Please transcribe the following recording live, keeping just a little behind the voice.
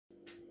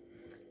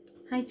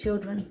Hi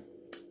children,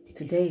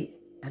 today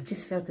I've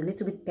just felt a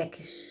little bit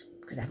peckish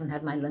because I haven't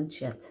had my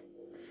lunch yet.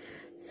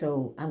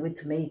 So I'm going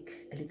to make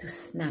a little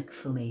snack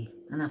for me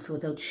and I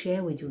thought I'd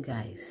share with you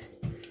guys.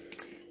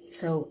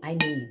 So I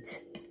need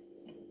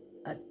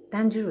a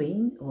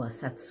tangerine or a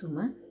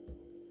satsuma,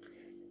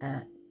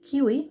 a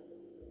kiwi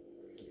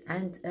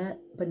and a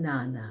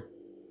banana.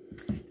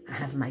 I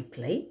have my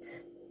plate,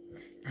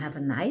 I have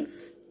a knife,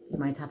 you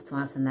might have to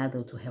ask an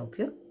adult to help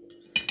you.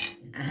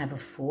 I have a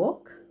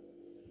fork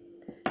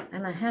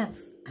and I have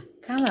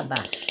a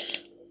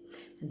calabash,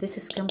 and this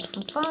has come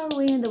from far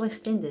away in the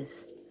West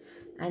Indies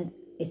and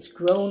it's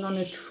grown on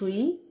a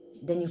tree.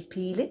 Then you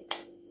peel it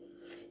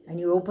and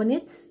you open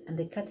it and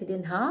they cut it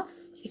in half.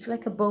 It's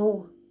like a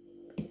bowl.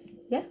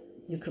 Yeah,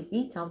 you can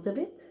eat out of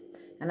it,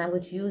 and I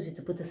would use it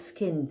to put the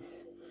skins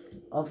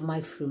of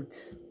my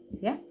fruits.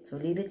 Yeah, so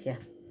leave it here.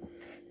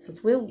 So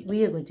what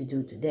we are going to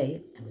do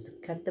today, I'm going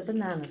to cut the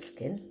banana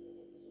skin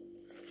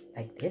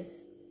like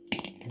this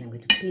and I'm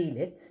going to peel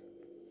it.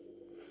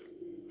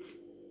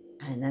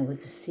 And I'm going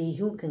to see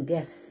who can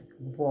guess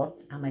what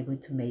am I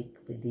going to make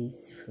with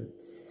these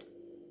fruits.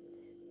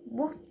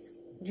 What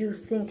do you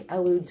think I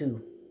will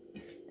do?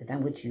 That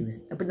I'm going to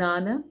use a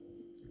banana,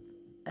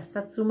 a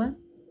satsuma,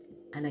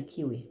 and a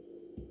kiwi.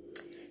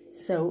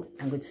 So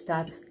I'm going to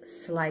start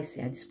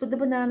slicing. I just put the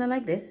banana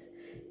like this,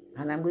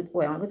 and I'm going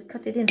to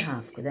cut it in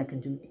half because I can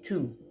do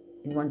two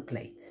in one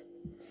plate.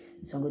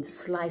 So I'm going to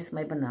slice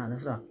my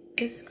bananas. Look,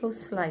 just go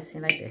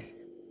slicing like this.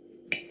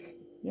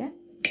 Yeah.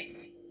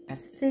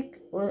 As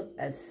thick or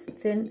as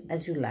thin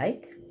as you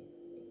like,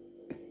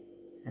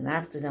 and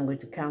afterwards I'm going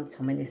to count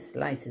how many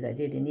slices I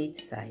did in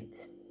each side.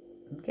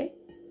 Okay,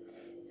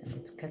 so I'm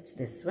going to cut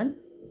this one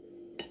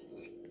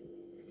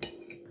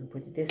and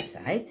put it this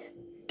side,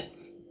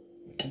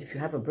 and if you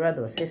have a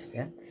brother or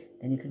sister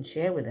then you can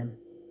share with them,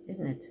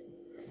 isn't it?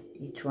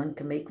 Each one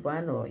can make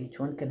one, or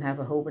each one can have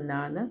a whole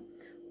banana,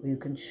 or you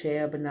can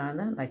share a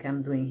banana like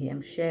I'm doing here.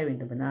 I'm sharing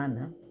the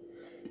banana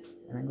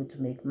and I'm going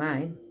to make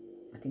mine.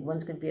 I think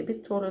one's going to be a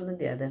bit taller than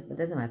the other, but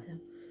doesn't matter.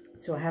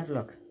 So I have,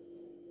 look,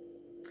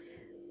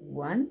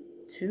 1,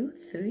 2,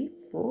 3,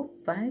 4,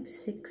 5,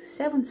 6,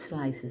 7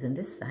 slices on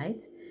this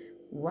side.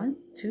 1,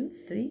 2,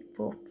 3,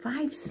 4,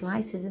 5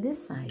 slices on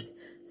this side.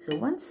 So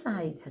one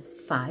side has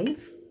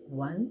 5.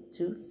 1,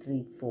 2,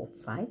 3, 4,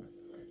 5.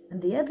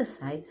 And the other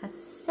side has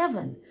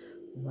 7.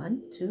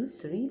 1, 2,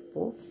 3,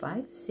 4,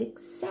 5,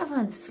 6,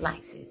 7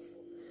 slices.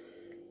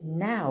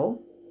 Now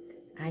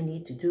I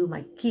need to do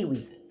my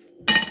kiwi.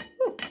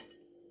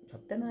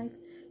 Drop the knife.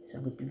 So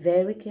I'm going to be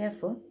very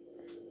careful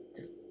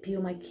to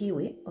peel my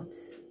kiwi. Oops.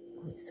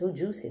 Oh, it's so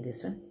juicy,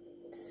 this one.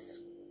 It's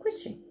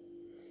squishing.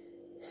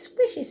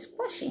 Squishy,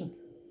 squashing.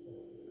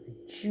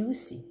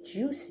 Juicy,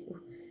 juicy.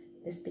 Ooh,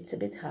 this bit's a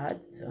bit hard,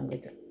 so I'm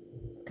going to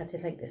cut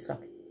it like this.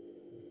 Look.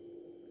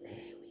 There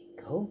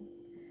we go.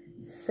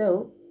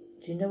 So,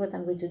 do you know what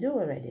I'm going to do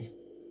already?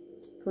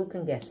 Who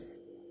can guess?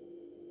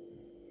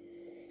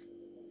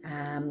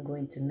 I'm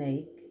going to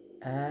make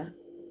a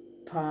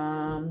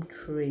palm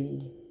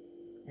tree.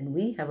 And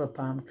we have a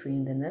palm tree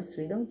in the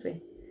nursery, don't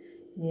we?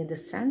 Near the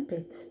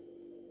sandpit.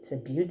 It's a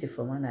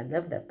beautiful one. I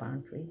love that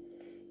palm tree.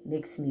 It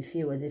makes me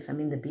feel as if I'm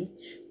in the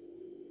beach,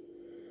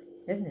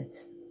 isn't it?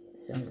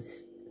 So I'm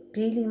just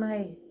peeling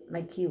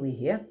my kiwi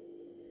here.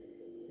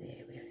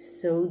 There we are.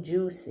 So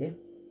juicy.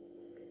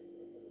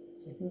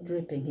 It's even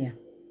dripping here.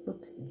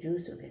 Oops, the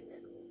juice of it.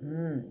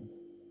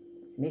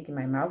 It's making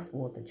my mouth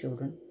water,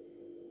 children,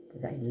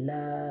 because I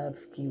love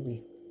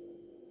kiwi.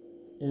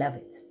 Love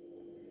it.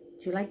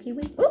 Do you like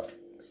kiwi? Oop!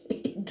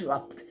 It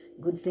dropped.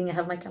 Good thing I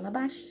have my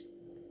calabash.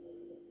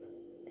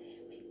 There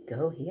we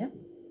go here.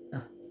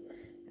 Oh,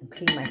 and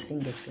clean my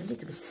fingers. A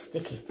little bit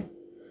sticky.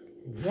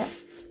 Yeah.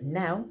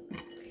 Now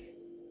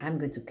I'm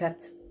going to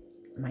cut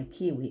my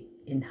kiwi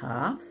in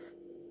half.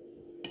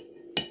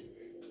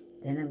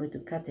 Then I'm going to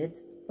cut it,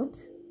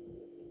 oops,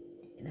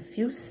 in a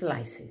few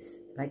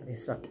slices like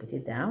this. So I'll put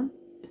it down.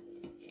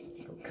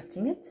 Go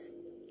cutting it.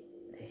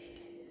 There.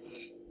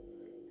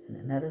 And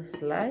another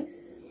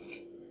slice.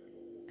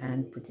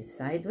 And put it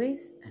sideways,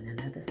 and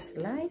another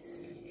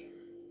slice,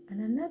 and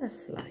another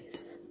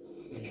slice.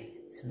 There.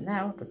 So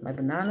now I put my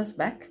bananas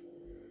back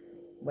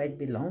where it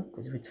belongs,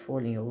 because it's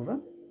falling over.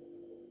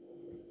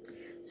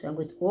 So I'm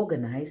going to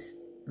organize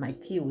my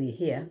kiwi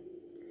here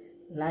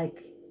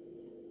like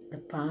the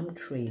palm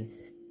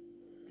trees.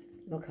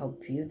 Look how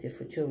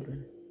beautiful,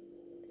 children.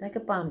 It's like a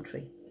palm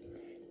tree.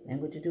 And I'm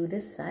going to do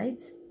this side.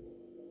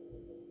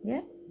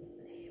 Yeah,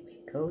 there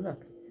we go,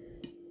 look.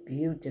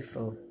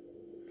 Beautiful.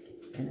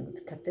 And I'm going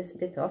to cut this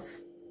bit off.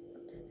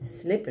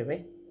 It's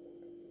slippery.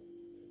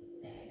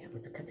 There, I'm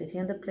going to cut it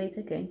here on the plate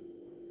again.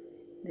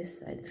 This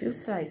side, a few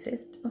slices.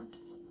 Oh.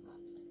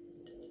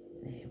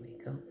 There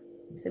we go.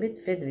 It's a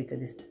bit fiddly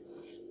because it's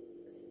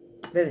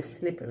very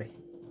slippery,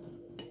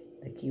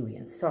 the kiwi,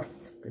 and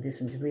soft, but this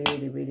one's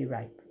really, really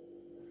ripe.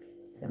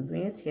 So I'm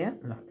doing it here.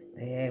 Look,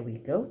 there we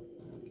go.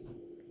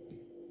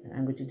 And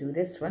I'm going to do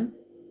this one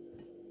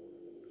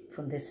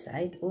from this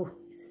side. Oh,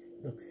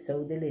 it looks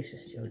so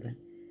delicious, children.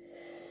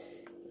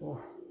 Oh,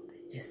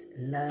 I just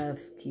love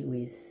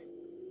kiwis.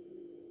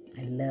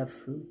 I love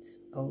fruits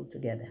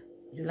altogether.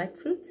 Do you like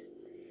fruits?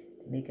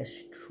 They make us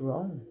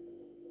strong.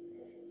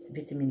 It's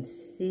vitamin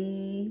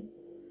C.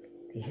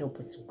 They help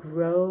us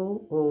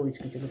grow. Oh, it's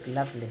going to look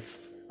lovely.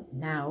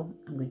 Now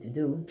I'm going to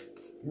do,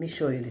 let me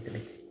show you a little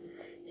bit.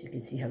 So you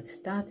can see how it's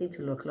starting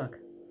to look. Look.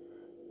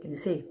 Can you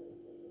see?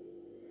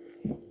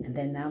 And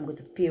then now I'm going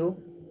to peel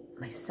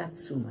my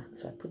satsuma.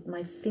 So I put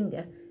my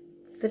finger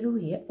through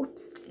here,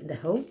 oops, in the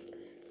hole.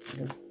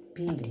 And I'm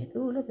peeling it.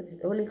 Oh, look at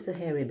it, all little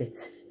hairy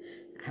bits.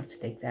 I have to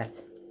take that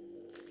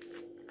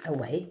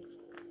away.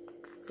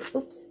 So,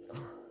 oops.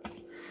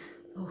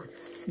 Oh, the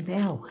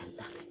smell, I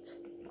love it.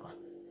 Oh,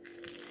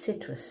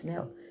 citrus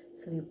smell.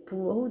 So you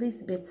pull all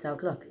these bits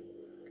out, look.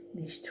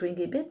 These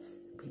stringy bits,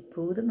 we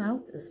pull them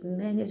out, as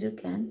many as you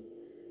can.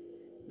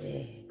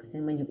 There, but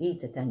then when you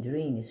eat the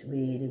tangerine, it's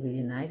really,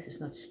 really nice. It's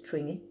not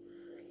stringy.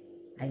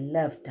 I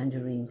love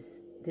tangerines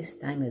this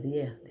time of the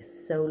year. They're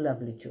so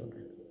lovely,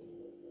 children.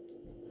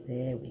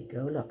 There we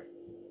go, look.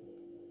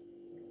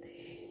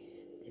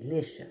 There.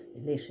 Delicious,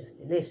 delicious,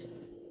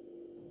 delicious.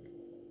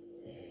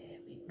 There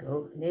we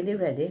go. Nearly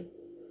ready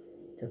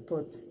to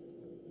put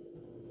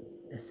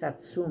the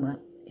satsuma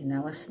in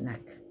our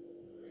snack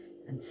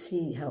and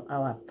see how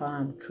our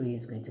palm tree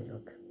is going to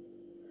look.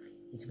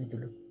 It's going to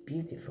look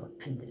beautiful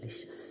and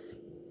delicious.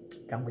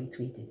 Can't wait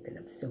to eat it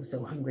because I'm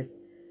so hungry.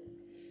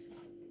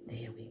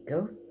 There we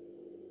go.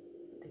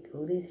 Take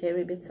all these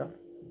hairy bits off.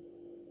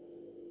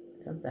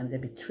 Sometimes they're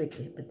a bit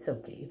tricky, but it's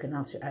okay. You can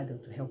ask your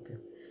adult to help you.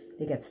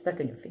 They get stuck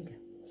in your finger.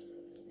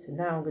 So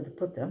now I'm going to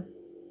put them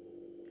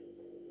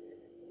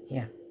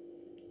here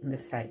on the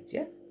side,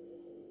 yeah?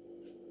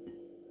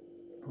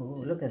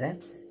 Oh, look at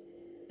that.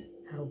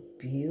 How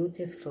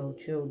beautiful,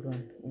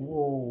 children.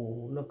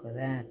 Whoa, look at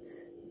that.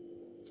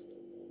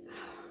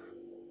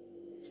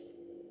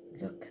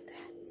 Look at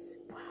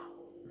that. Wow,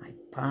 my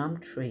palm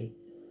tree.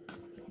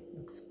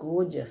 Looks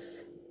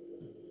gorgeous.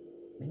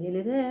 We're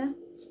nearly there.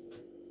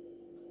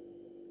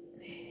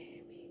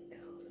 There we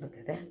go. Look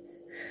at that.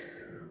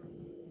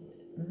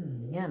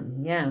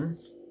 Yum, yum.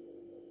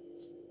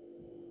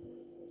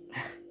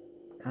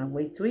 Can't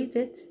wait to eat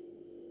it.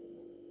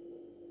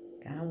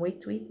 Can't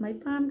wait to eat my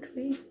palm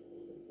tree.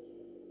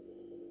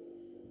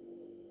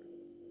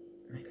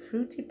 My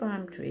fruity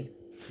palm tree.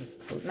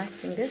 Hold my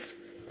fingers.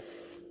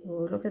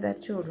 Oh, look at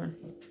that, children.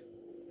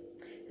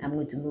 I'm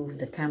going to move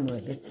the camera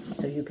a bit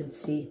so you can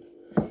see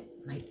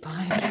my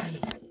palm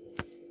tree.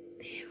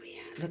 There we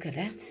are. Look at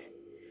that.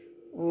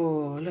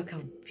 Oh, look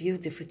how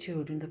beautiful,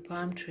 children, the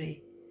palm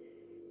tree.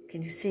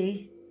 Can you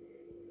see?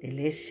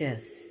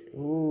 Delicious.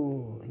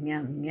 Oh,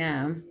 yum,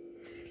 yum.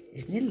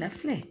 Isn't it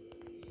lovely?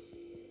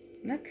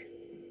 Look.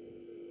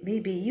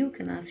 Maybe you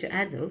can ask your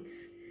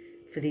adults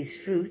for these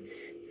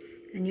fruits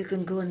and you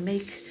can go and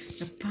make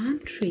a palm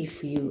tree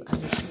for you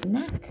as a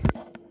snack.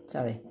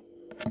 Sorry.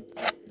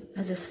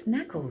 As a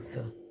snack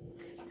also.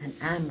 And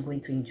I'm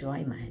going to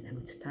enjoy mine. I'm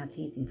going to start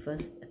eating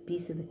first a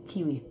piece of the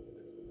kiwi.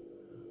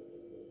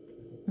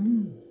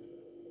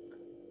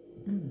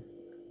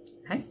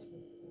 Nice.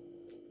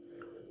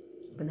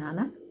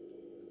 Banana.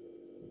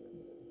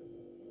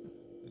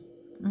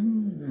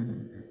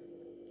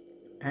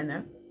 I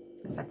know.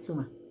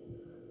 Satsuma.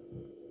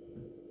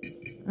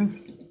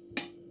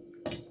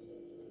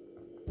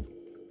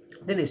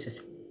 Delicious.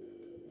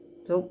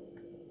 So,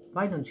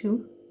 why don't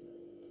you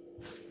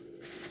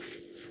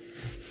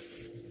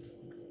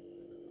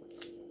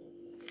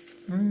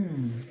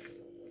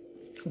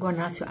go and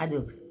ask your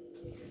adult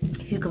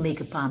if you can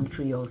make a palm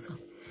tree also.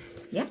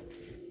 Yeah?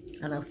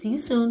 And I'll see you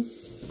soon.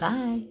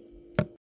 Bye.